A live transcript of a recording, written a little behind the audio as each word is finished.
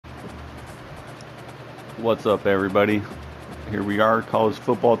What's up, everybody? Here we are, College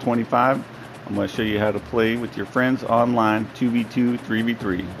Football 25. I'm going to show you how to play with your friends online, 2v2,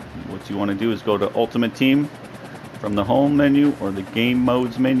 3v3. What you want to do is go to Ultimate Team from the Home menu or the Game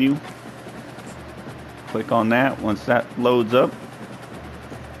Modes menu. Click on that. Once that loads up,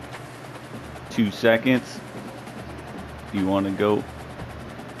 2 seconds, you want to go.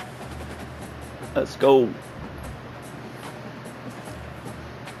 Let's go.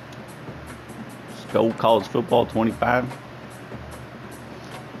 Go College Football 25. You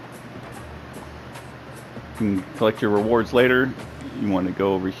can collect your rewards later. You want to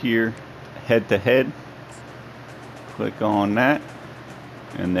go over here, head to head. Click on that.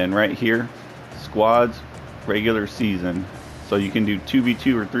 And then right here, squads, regular season. So you can do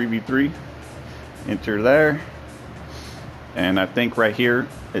 2v2 or 3v3. Enter there. And I think right here,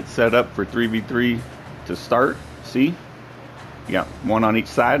 it's set up for 3v3 to start. See? You got one on each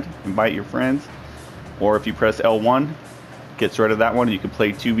side. Invite your friends. Or if you press L1, gets rid of that one, and you can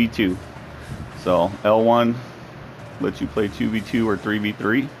play 2v2. So L1 lets you play 2v2 or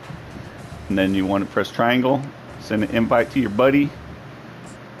 3v3. And then you want to press triangle, send an invite to your buddy.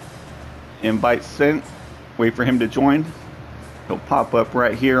 Invite sent. Wait for him to join. He'll pop up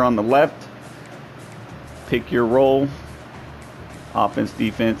right here on the left. Pick your role. Offense,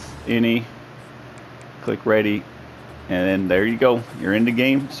 defense, any. Click ready. And then there you go. You're in the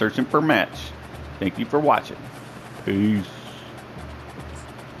game, searching for match. Thank you for watching. Peace.